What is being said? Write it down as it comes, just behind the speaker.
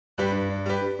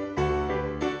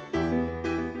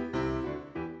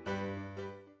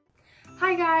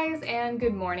Hi guys and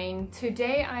good morning.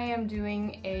 Today I am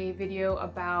doing a video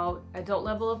about adult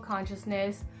level of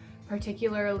consciousness,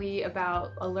 particularly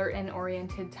about alert and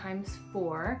oriented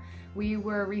 ×4. We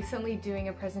were recently doing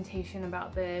a presentation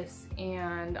about this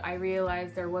and I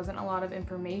realized there wasn't a lot of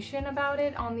information about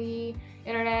it on the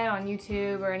internet, on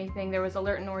YouTube or anything. There was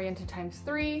alert and oriented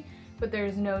 ×3, but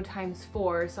there's no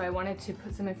 ×4, so I wanted to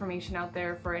put some information out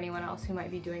there for anyone else who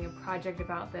might be doing a project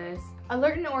about this.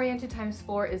 Alert and oriented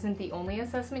 ×4 isn't the only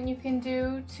assessment you can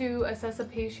do to assess a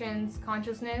patient's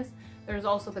consciousness. There's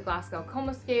also the Glasgow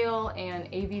Coma scale and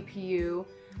AVPU,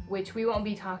 which we won't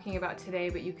be talking about today,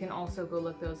 but you can also go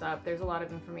look those up. There's a lot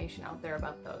of information out there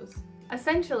about those.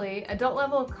 Essentially, adult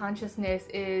level of consciousness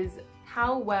is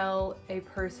how well a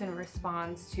person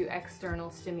responds to external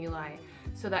stimuli.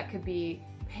 So that could be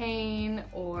pain,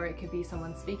 or it could be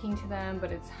someone speaking to them,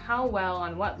 but it's how well,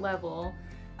 on what level,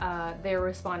 they're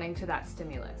responding to that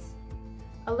stimulus.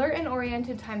 Alert and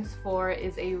oriented ×4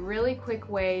 is a really quick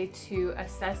way to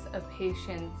assess a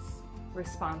patient's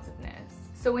responsiveness.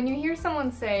 So when you hear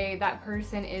someone say that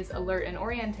person is alert and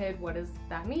oriented, what does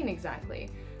that mean exactly?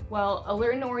 Well,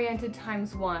 alert and oriented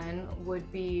 ×1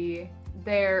 would be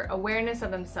their awareness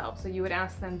of themselves. So you would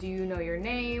ask them, do you know your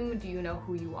name? Do you know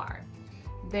who you are?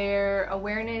 Their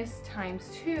awareness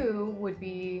 ×2 would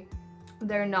be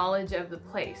their knowledge of the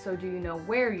place. So do you know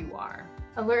where you are?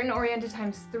 Alert and oriented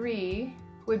 ×3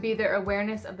 would be their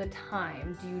awareness of the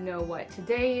time. Do you know what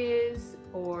today is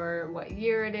or what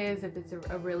year it is if it's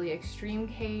a really extreme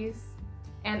case?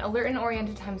 And alert and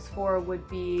oriented ×4 would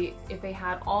be if they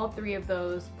had all three of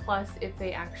those, plus if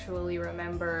they actually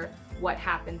remember what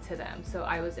happened to them. So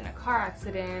I was in a car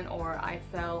accident, or I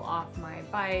fell off my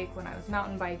bike when I was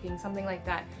mountain biking, something like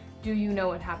that. Do you know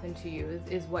what happened to you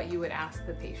is what you would ask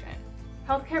the patient.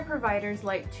 Healthcare providers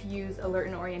like to use alert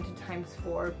and oriented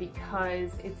 ×4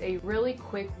 because it's a really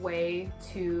quick way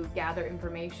to gather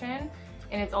information,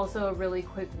 and it's also a really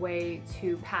quick way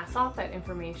to pass off that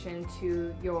information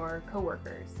to your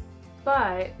coworkers.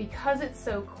 But because it's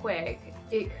so quick,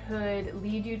 it could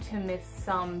lead you to miss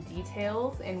some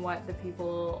details in what the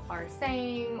people are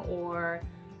saying or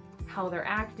how they're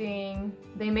acting.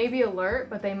 They may be alert,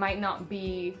 but they might not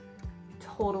be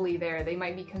totally there. They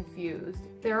might be confused.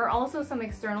 There are also some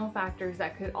external factors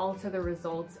that could alter the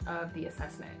results of the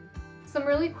assessment. Some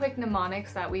really quick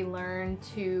mnemonics that we learn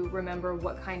to remember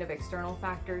what kind of external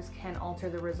factors can alter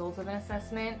the results of an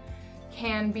assessment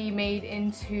can be made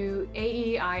into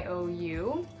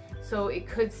AEIOU. So it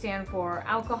could stand for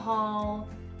alcohol,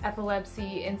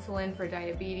 epilepsy, insulin for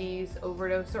diabetes,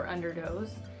 overdose or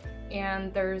underdose.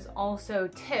 And there's also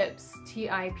TIPS,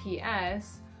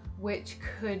 T-I-P-S, which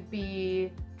could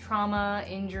be trauma,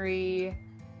 injury,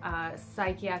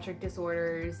 psychiatric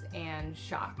disorders, and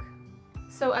shock.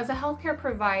 So as a healthcare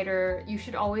provider, you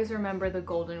should always remember the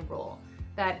golden rule,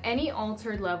 that any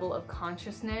altered level of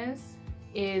consciousness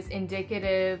is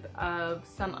indicative of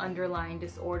some underlying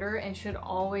disorder and should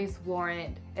always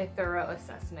warrant a thorough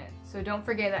assessment. So don't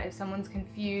forget that if someone's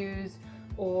confused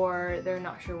or they're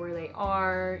not sure where they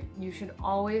are, you should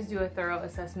always do a thorough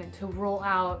assessment to rule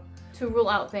out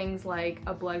things like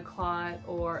a blood clot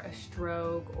or a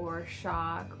stroke or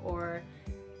shock, or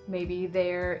maybe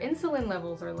their insulin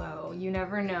levels are low. You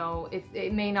never know.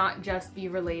 It may not just be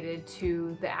related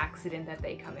to the accident that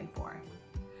they come in for.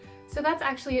 So that's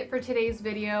actually it for today's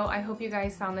video. I hope you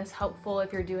guys found this helpful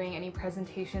if you're doing any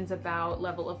presentations about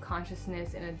level of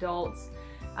consciousness in adults.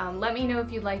 Let me know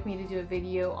if you'd like me to do a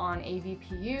video on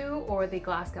AVPU or the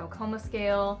Glasgow Coma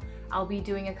scale. I'll be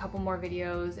doing a couple more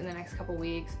videos in the next couple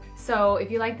weeks. So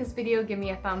if you like this video, give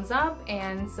me a thumbs up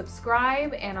and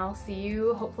subscribe, and I'll see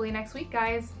you hopefully next week,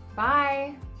 guys.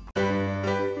 Bye!